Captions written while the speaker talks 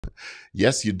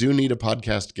Yes, you do need a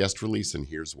podcast guest release, and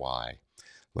here's why.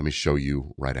 Let me show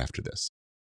you right after this.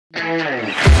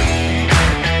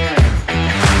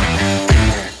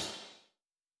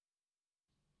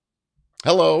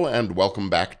 Hello, and welcome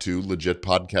back to Legit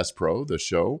Podcast Pro, the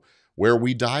show where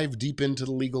we dive deep into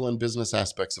the legal and business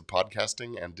aspects of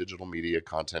podcasting and digital media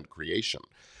content creation.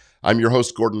 I'm your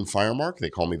host, Gordon Firemark.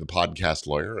 They call me the podcast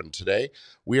lawyer, and today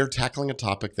we are tackling a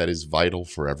topic that is vital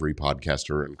for every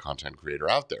podcaster and content creator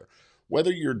out there.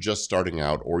 Whether you're just starting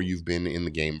out or you've been in the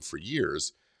game for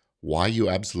years, why you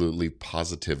absolutely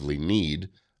positively need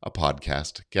a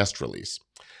podcast guest release.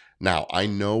 Now, I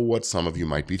know what some of you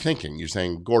might be thinking. You're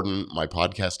saying, Gordon, my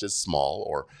podcast is small,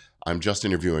 or I'm just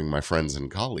interviewing my friends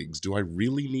and colleagues. Do I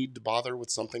really need to bother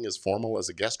with something as formal as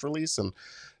a guest release? And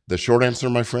the short answer,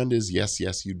 my friend, is yes,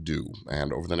 you do.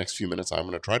 And over the next few minutes, I'm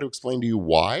going to try to explain to you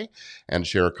why and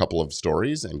share a couple of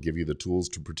stories and give you the tools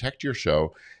to protect your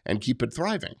show and keep it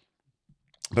thriving.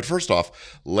 But first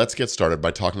off, let's get started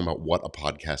by talking about what a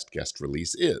podcast guest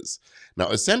release is. Now,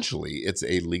 essentially, it's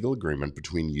a legal agreement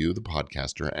between you, the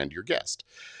podcaster, and your guest.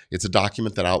 It's a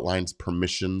document that outlines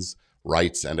permissions,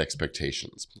 rights, and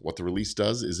expectations. What the release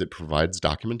does is it provides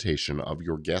documentation of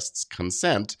your guest's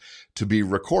consent to be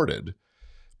recorded,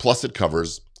 plus it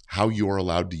covers how you are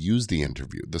allowed to use the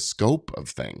interview, the scope of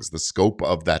things, the scope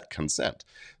of that consent.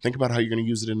 Think about how you're going to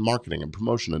use it in marketing and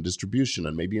promotion and distribution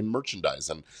and maybe in merchandise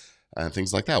and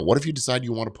things like that. What if you decide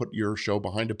you want to put your show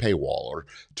behind a paywall or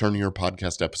turn your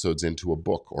podcast episodes into a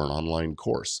book or an online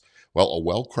course? Well, a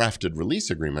well-crafted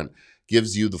release agreement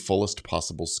gives you the fullest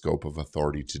possible scope of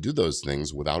authority to do those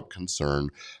things without concern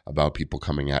about people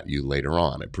coming at you later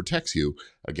on. It protects you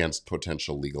against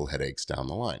potential legal headaches down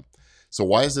the line. So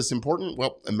why is this important?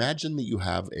 Well, imagine that you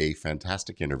have a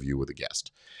fantastic interview with a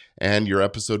guest and your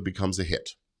episode becomes a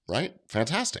hit, right?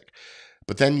 Fantastic.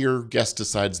 But then your guest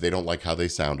decides they don't like how they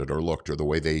sounded or looked or the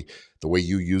way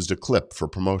you used a clip for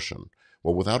promotion.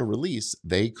 Well, without a release,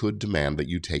 they could demand that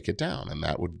you take it down, and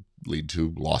that would lead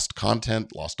to lost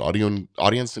content, lost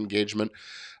audience engagement,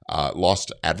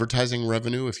 lost advertising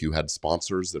revenue if you had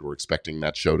sponsors that were expecting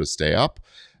that show to stay up,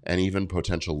 and even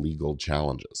potential legal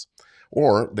challenges.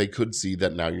 Or they could see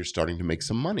that now you're starting to make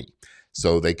some money.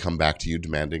 So they come back to you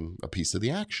demanding a piece of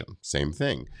the action. Same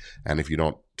thing. And if you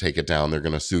don't take it down, they're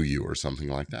going to sue you or something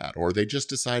like that. Or they just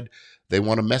decide they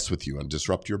want to mess with you and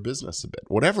disrupt your business a bit.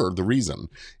 Whatever the reason,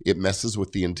 it messes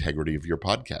with the integrity of your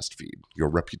podcast feed, your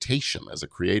reputation as a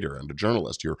creator and a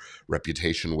journalist, your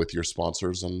reputation with your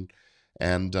sponsors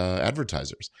and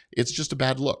advertisers. It's just a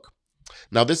bad look.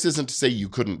 Now, this isn't to say you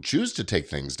couldn't choose to take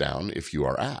things down if you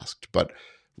are asked, but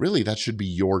really, that should be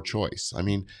your choice. I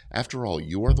mean, after all,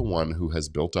 you are the one who has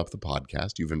built up the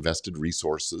podcast. You've invested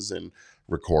resources in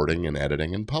recording and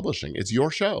editing and publishing. It's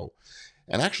your show.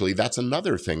 And actually, that's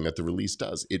another thing that the release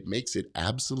does. It makes it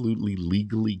absolutely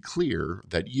legally clear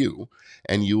that you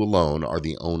and you alone are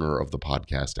the owner of the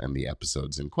podcast and the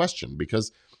episodes in question,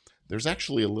 because there's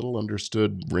actually a little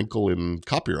understood wrinkle in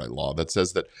copyright law that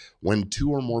says that when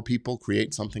two or more people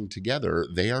create something together,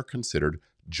 they are considered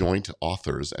joint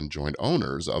authors and joint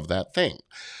owners of that thing.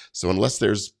 So unless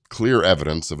there's clear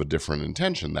evidence of a different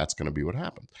intention, that's going to be what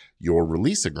happens. Your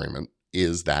release agreement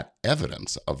is that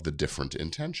evidence of the different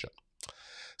intention.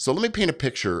 So let me paint a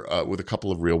picture with a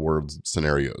couple of real-world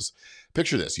scenarios.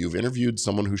 Picture this. You've interviewed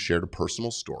someone who shared a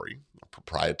personal story,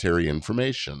 proprietary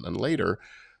information, and later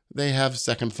they have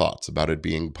second thoughts about it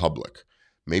being public.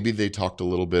 Maybe they talked a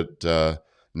little bit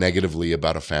negatively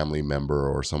about a family member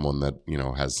or someone that,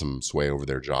 has some sway over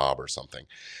their job or something.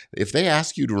 If they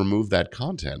ask you to remove that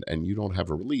content and you don't have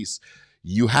a release,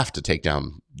 you have to take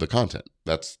down the content.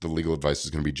 That's the legal advice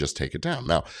is going to be just take it down.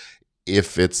 Now,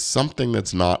 if it's something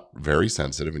that's not very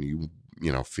sensitive and you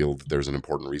feel that there's an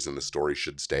important reason the story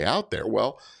should stay out there,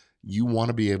 well, you want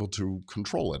to be able to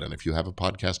control it. And if you have a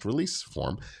podcast release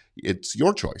form, it's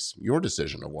your choice, your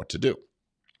decision of what to do.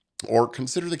 Or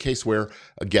consider the case where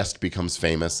a guest becomes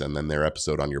famous and then their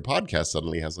episode on your podcast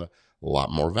suddenly has a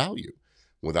lot more value.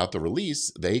 Without the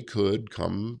release, they could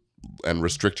come and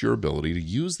restrict your ability to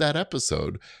use that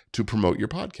episode to promote your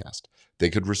podcast.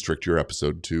 They could restrict your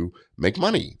episode to make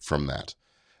money from that.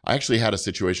 I actually had a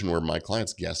situation where my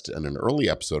client's guest in an early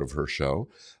episode of her show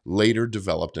later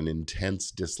developed an intense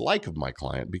dislike of my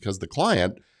client because the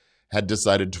client had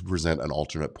decided to present an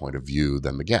alternate point of view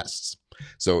than the guests.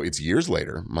 So it's years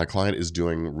later, my client is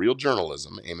doing real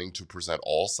journalism, aiming to present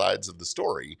all sides of the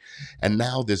story. And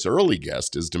now this early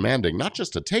guest is demanding not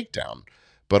just a takedown,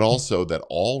 but also that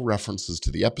all references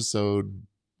to the episode,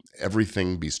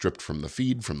 everything be stripped from the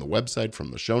feed, from the website,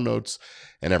 from the show notes,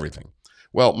 and everything.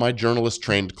 Well, my journalist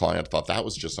trained client thought that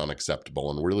was just unacceptable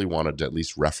and really wanted to at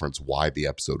least reference why the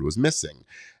episode was missing.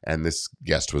 And this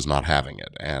guest was not having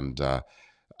it. And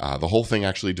the whole thing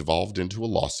actually devolved into a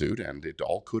lawsuit, and it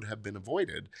all could have been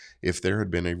avoided if there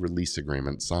had been a release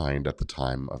agreement signed at the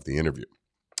time of the interview.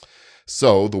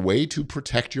 So, the way to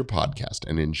protect your podcast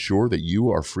and ensure that you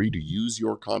are free to use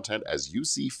your content as you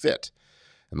see fit,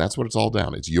 and that's what it's all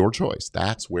down. It's your choice.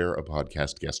 That's where a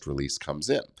podcast guest release comes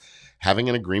in. Having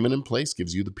an agreement in place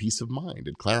gives you the peace of mind.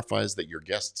 It clarifies that your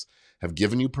guests have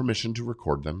given you permission to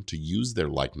record them, to use their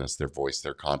likeness, their voice,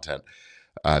 their content,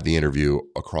 the interview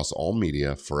across all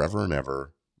media forever and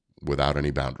ever without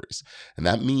any boundaries. And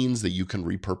that means that you can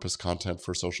repurpose content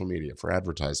for social media, for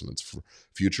advertisements, for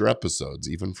future episodes,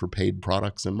 even for paid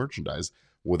products and merchandise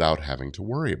without having to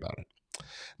worry about it.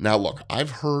 Now, look,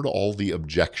 I've heard all the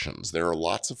objections. There are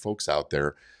lots of folks out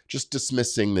there just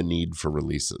dismissing the need for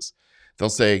releases. They'll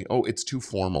say, oh, it's too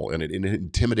formal and it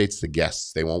intimidates the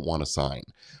guests. They won't want to sign.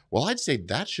 Well, I'd say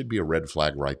that should be a red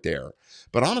flag right there.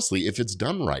 But honestly, if it's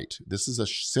done right, this is a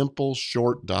simple,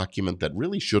 short document that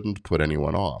really shouldn't put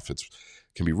anyone off. It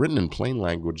can be written in plain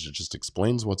language. It just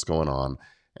explains what's going on,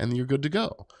 and you're good to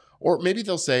go. Or maybe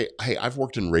they'll say, hey, I've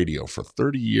worked in radio for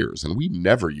 30 years, and we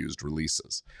never used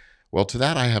releases. Well, to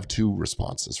that, I have two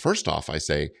responses. First off, I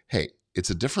say, hey, it's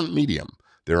a different medium.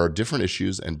 There are different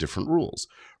issues and different rules.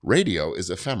 Radio is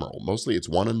ephemeral. Mostly it's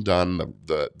one and done.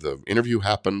 The interview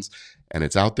happens, and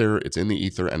it's out there, it's in the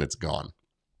ether, and it's gone.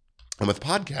 And with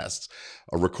podcasts,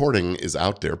 a recording is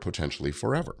out there potentially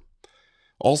forever.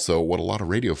 Also, what a lot of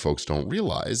radio folks don't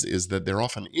realize is that there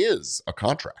often is a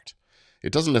contract.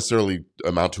 It doesn't necessarily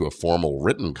amount to a formal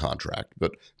written contract,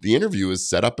 but the interview is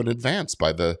set up in advance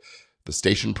by the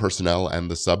station personnel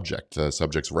and the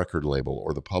subject's record label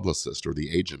or the publicist or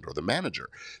the agent or the manager.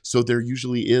 So there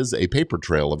usually is a paper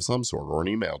trail of some sort or an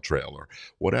email trail or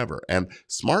whatever. And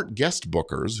smart guest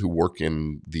bookers who work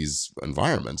in these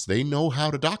environments, they know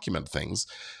how to document things,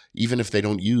 even if they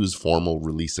don't use formal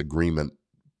release agreement,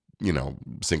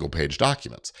 single page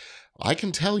documents. I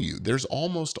can tell you there's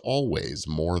almost always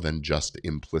more than just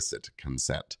implicit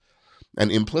consent. And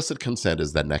implicit consent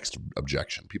is that next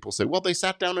objection. People say, well, they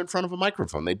sat down in front of a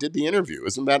microphone. They did the interview.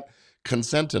 Isn't that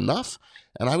consent enough?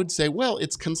 And I would say, well,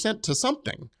 it's consent to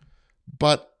something.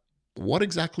 But what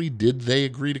exactly did they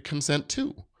agree to consent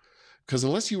to? Because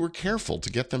unless you were careful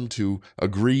to get them to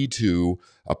agree to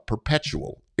a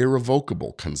perpetual,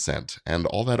 irrevocable consent and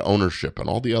all that ownership and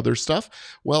all the other stuff,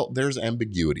 well, there's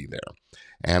ambiguity there.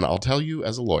 And I'll tell you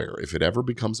as a lawyer, if it ever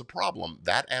becomes a problem,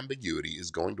 that ambiguity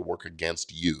is going to work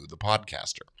against you, the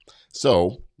podcaster.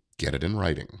 So get it in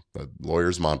writing, the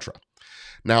lawyer's mantra.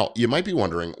 Now, you might be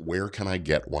wondering, where can I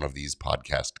get one of these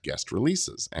podcast guest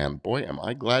releases? And boy, am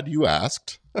I glad you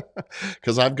asked,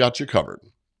 because I've got you covered.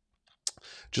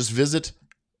 Just visit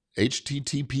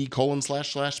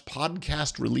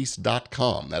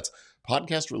http://podcastrelease.com. That's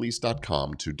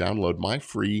podcastrelease.com to download my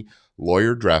free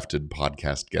lawyer-drafted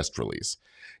podcast guest release.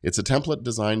 It's a template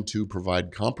designed to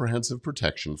provide comprehensive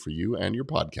protection for you and your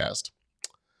podcast,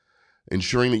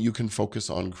 ensuring that you can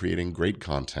focus on creating great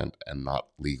content and not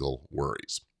legal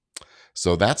worries.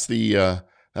 So that's the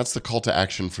call to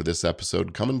action for this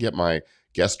episode. Come and get my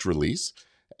guest release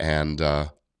and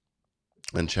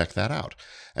check that out.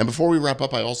 And before we wrap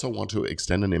up, I also want to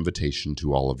extend an invitation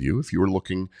to all of you. If you are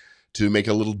looking to make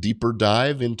a little deeper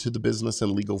dive into the business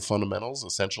and legal fundamentals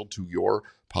essential to your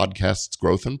podcast's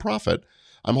growth and profit,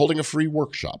 I'm holding a free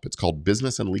workshop. It's called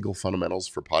Business and Legal Fundamentals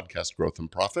for Podcast Growth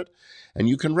and Profit. And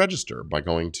you can register by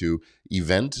going to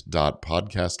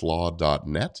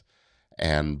event.podcastlaw.net.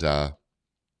 And,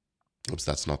 oops,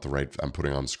 that's not the right, I'm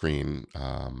putting on screen.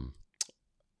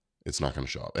 It's not going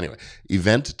to show up. Anyway,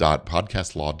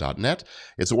 event.podcastlaw.net.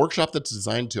 It's a workshop that's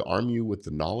designed to arm you with the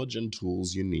knowledge and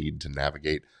tools you need to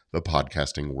navigate the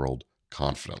podcasting world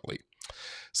confidently.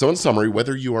 So in summary,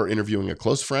 whether you are interviewing a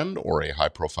close friend or a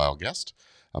high-profile guest,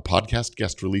 a podcast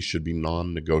guest release should be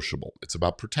non-negotiable. It's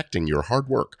about protecting your hard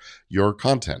work, your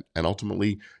content, and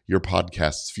ultimately your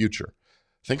podcast's future.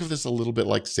 Think of this a little bit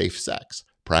like safe sex.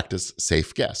 Practice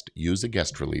safe guest. Use a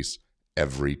guest release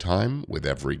every time with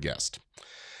every guest.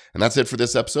 And that's it for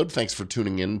this episode. Thanks for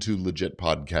tuning in to Legit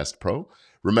Podcast Pro.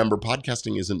 Remember,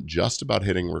 podcasting isn't just about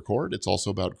hitting record. It's also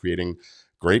about creating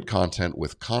great content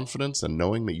with confidence and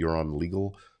knowing that you're on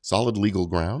solid legal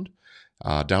ground.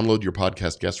 Download your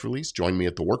podcast guest release, join me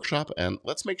at the workshop, and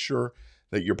let's make sure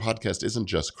that your podcast isn't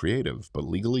just creative, but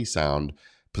legally sound,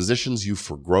 positions you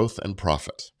for growth and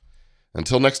profit.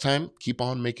 Until next time, keep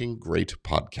on making great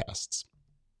podcasts.